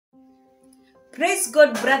Praise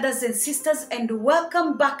God, brothers and sisters, and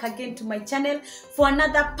welcome back again to my channel for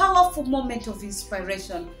another powerful moment of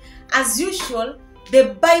inspiration. As usual,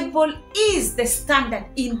 the Bible is the standard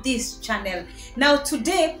in this channel. Now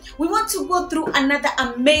today, we want to go through another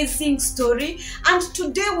amazing story, and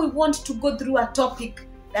today we want to go through a topic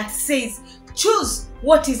that says, choose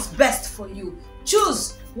what is best for you.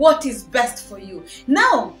 Choose what is best for you.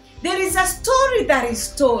 Now, there is a story that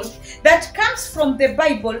is told that comes from the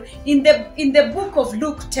Bible in the book of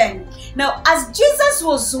Luke 10. Now, as Jesus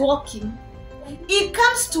was walking, he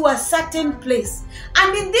comes to a certain place,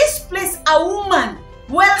 and in this place a woman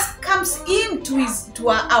welcomes him to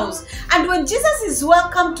her house. And when Jesus is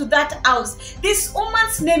welcome to that house, this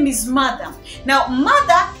woman's name is Martha. Now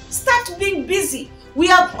Martha starts being busy. We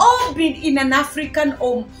have all been in an African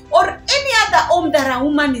home or any other home that a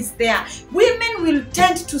woman is there. Women will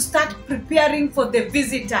tend to start preparing for the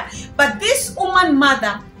visitor. But this woman,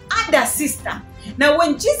 Martha, had a sister. Now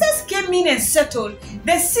when Jesus came in and settled,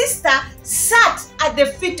 the sister sat at the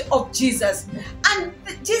feet of Jesus. And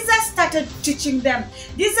Jesus started teaching them.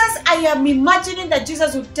 I am imagining that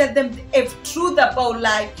Jesus would tell them a truth about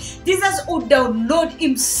life. Jesus would download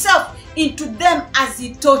himself into them as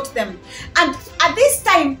he taught them. And at this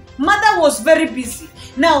time, Mother was very busy.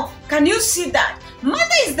 Now, can you see that?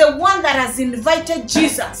 Mother is the one that has invited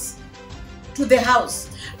Jesus to the house.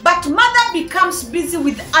 But Mother becomes busy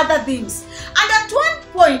with other things. And at one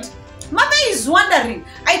point, Mother is wondering.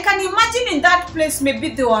 I can imagine in that place, maybe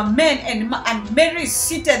there were men and Mary is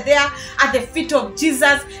seated there at the feet of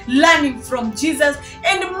Jesus, learning from Jesus.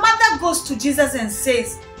 And Mother goes to Jesus and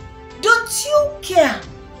says, "Don't you care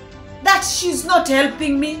that she's not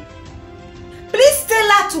helping me? Please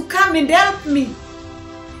tell her to come and help me."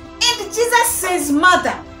 And Jesus says,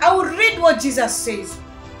 "Mother," I will read what Jesus says.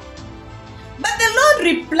 But the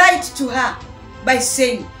Lord replied to her by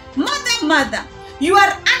saying, "Mother, Mother, you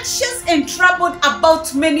are anxious and troubled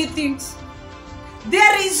about many things.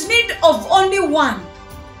 There is need of only one,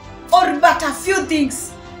 or but a few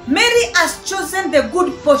things. Mary has chosen the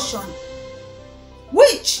good portion,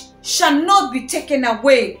 which shall not be taken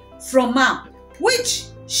away from her." Which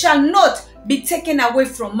shall not be taken away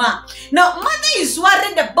from her. Now, Mother is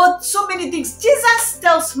worried about so many things. Jesus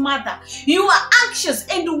tells Mother, you are anxious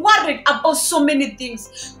and worried about so many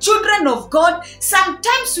things. Children of God,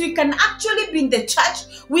 sometimes we can actually be in the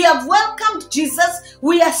church. We have welcomed Jesus.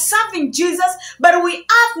 We are serving Jesus, but we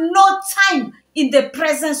have no time in the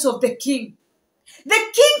presence of the King. The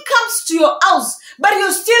King comes to your house, but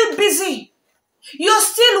you're still busy. You're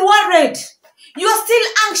still worried. You're still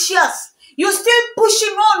anxious. You're still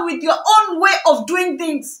pushing on with your own way of doing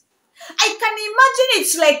things. I can imagine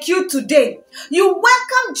it's like you today. You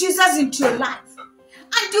welcome Jesus into your life.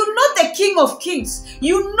 And you know the King of Kings.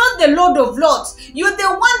 You know the Lord of Lords. You're the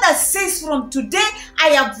one that says, from today,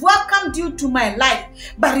 I have welcomed you to my life.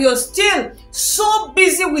 But you're still so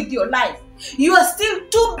busy with your life. You are still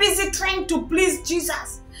too busy trying to please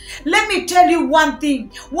Jesus. Let me tell you one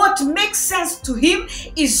thing. What makes sense to him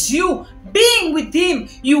is you being with him,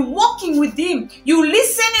 you walking with him, you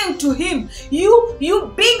listening to him,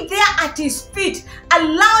 you being there at his feet,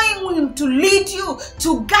 allowing him to lead you,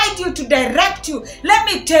 to guide you, to direct you. Let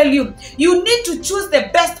me tell you, you need to choose the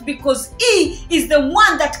best, because he is the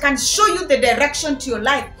one that can show you the direction to your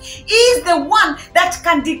life. He is the one that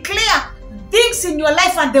can declare things in your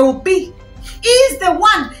life and they will be. He is the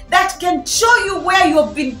one that can show you where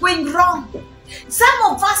you've been going wrong.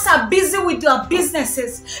 Some of us are busy with your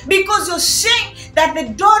businesses because you're saying that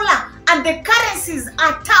the dollar and the currencies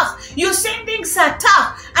are tough. You're saying things are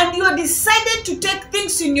tough and you decided to take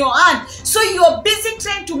things in your hand. So you're busy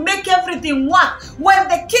trying to make everything work, when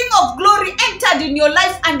the King of Glory entered in your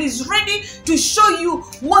life and is ready to show you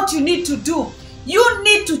what you need to do. You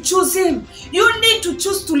need to choose him. You need to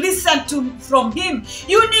choose to listen from him.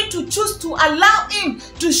 You need to choose to allow him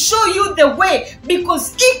to show you the way,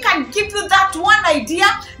 because he can give you that one idea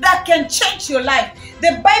that can change your life.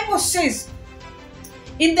 The Bible says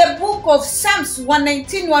in the book of Psalms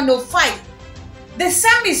 119:105, the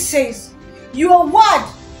psalmist says, "Your word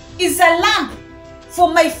is a lamp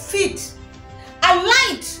for my feet, a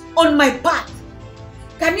light on my path."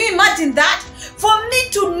 Can you imagine that? For me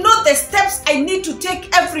to know the steps I need to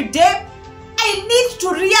take every day, I need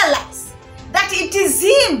to realize that it is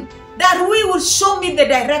him that will show me the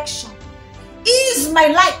direction. He is my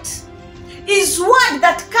light. His word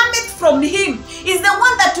that cometh from him is the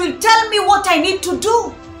one that will tell me what I need to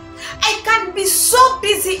do. I can be so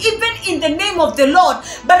busy even in the name of the Lord,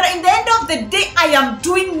 but in the end of the day, I am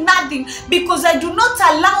doing nothing because I do not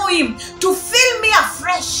allow him to fill me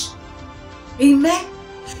afresh. Amen.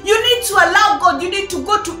 You need to allow God, you need to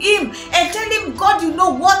go to him and tell him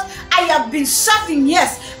have been serving,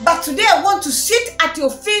 yes, but today I want to sit at your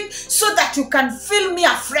feet so that you can fill me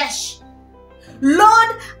afresh.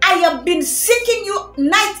 Lord, I have been seeking you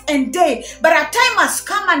night and day, but a time has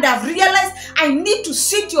come and I've realized I need to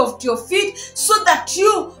sit at your feet so that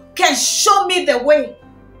you can show me the way.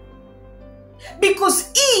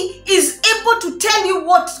 Because He is able to tell you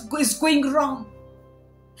what is going wrong.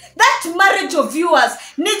 That marriage of yours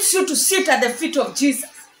needs you to sit at the feet of Jesus.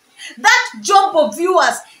 That job of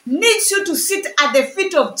yours needs you to sit at the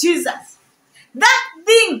feet of Jesus. That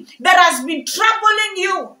thing that has been troubling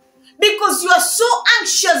you, because you are so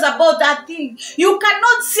anxious about that thing. You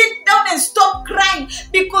cannot sit down and stop crying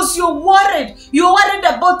because you're worried. You're worried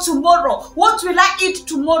about tomorrow. What will I eat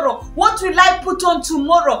tomorrow? What will I put on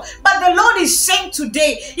tomorrow? But the Lord is saying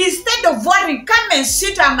today, instead of worrying, come and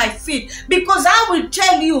sit at my feet, because I will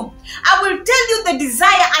tell you the desire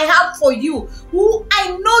I have for you. Who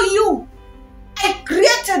I know you. I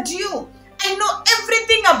created you. I know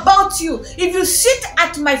everything about you. If you sit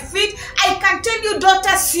at my feet, I can tell you,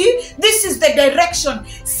 daughter, see, this is the direction.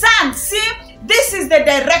 Son, see, this is the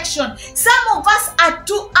direction. Some of us are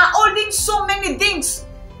holding so many things.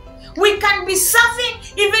 We can be serving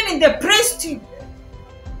even in the praise team.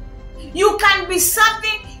 You can be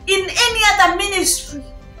serving in any other ministry.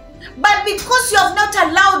 But because you have not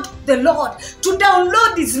allowed the Lord to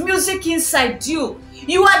download His music inside you,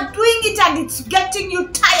 you are doing it and it's getting you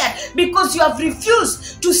tired because you have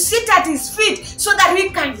refused to sit at His feet so that He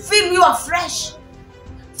can fill you afresh.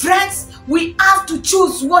 Friends, we have to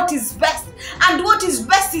choose what is best, and what is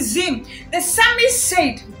best is Him. The psalmist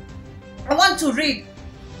said, I want to read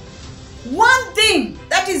one thing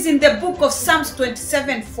that is in the book of Psalms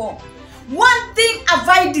 27:4. One thing have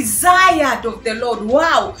I desired of the Lord.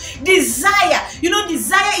 Wow. Desire. You know,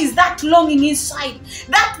 desire is that longing inside.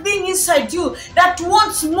 That thing inside you that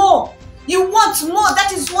wants more. You want more.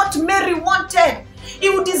 That is what Mary wanted. He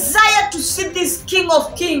would desire to see this King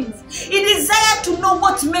of Kings. He desired to know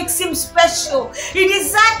what makes Him special. He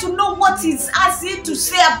desired to know what He has to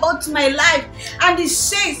say about my life. And He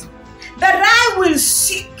says that I will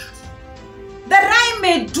seek, that I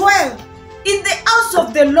may dwell in the house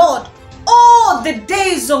of the Lord all the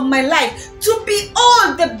days of my life, to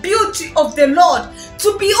behold the beauty of the Lord,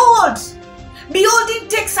 to behold. Beholding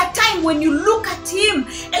takes a time when you look at Him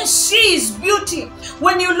and see His beauty.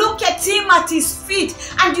 When you look at Him at His feet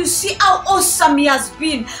and you see how awesome He has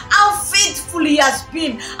been, how faithful He has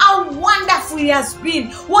been, how wonderful He has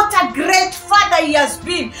been, what a great Father He has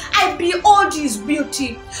been. I behold His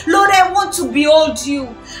beauty. Lord, I want to behold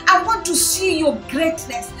You. I want to see Your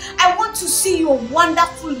greatness. I want to see Your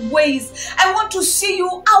wonderful ways. I want to see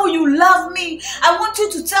You, how You love me. I want You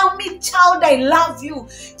to tell me, child, I love you.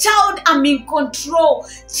 Child, I'm in control.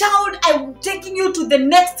 Child, I'm taking you to the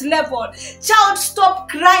next level. Child, stop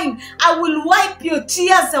crying. I will wipe your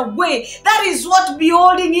tears away. That is what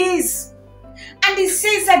beholding is. And He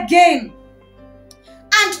says again,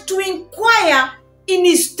 and to inquire in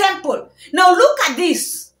His temple. Now look at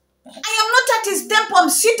this. I am not at His temple. I'm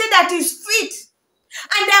seated at His feet.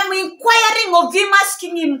 And I'm inquiring of Him,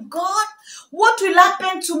 asking Him, God, what will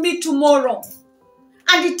happen to me tomorrow?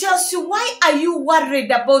 And He tells you, why are you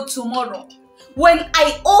worried about tomorrow? When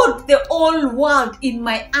I hold the whole world in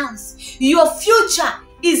my hands, your future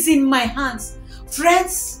is in my hands.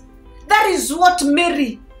 Friends, that is what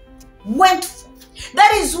Mary went for.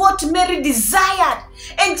 That is what Mary desired.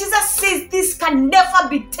 And Jesus says this can never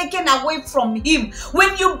be taken away from Him.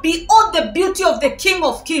 When you behold the beauty of the King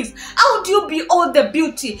of Kings, how do you behold the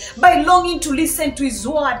beauty? By longing to listen to His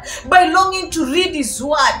word, by longing to read His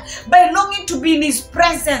word, by longing to be in His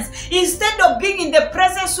presence. Instead of being in the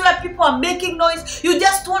presence where people are making noise, you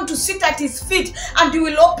just want to sit at His feet and you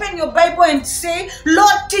will open your Bible and say,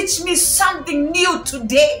 Lord, teach me something new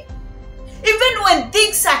today. Even when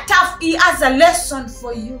things are tough, He has a lesson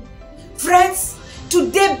for you. Friends,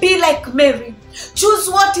 today be like Mary. Choose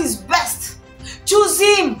what is best. Choose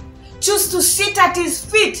Him. Choose to sit at His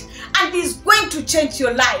feet, and He's going to change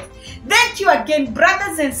your life. Thank you again,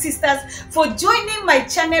 brothers and sisters, for joining my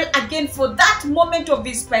channel again for that moment of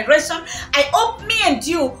inspiration. I hope me and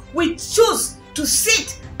you will choose to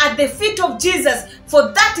sit at the feet of Jesus,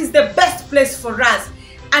 for that is the best place for us.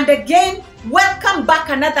 And again, welcome back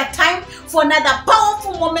another time for another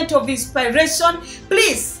powerful moment of inspiration.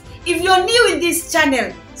 Please, if you're new in this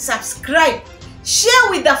channel, subscribe, share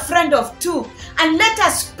with a friend of two, and let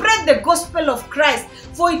us spread the gospel of Christ,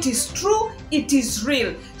 for it is true, it is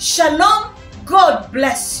real. Shalom, God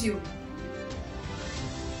bless you.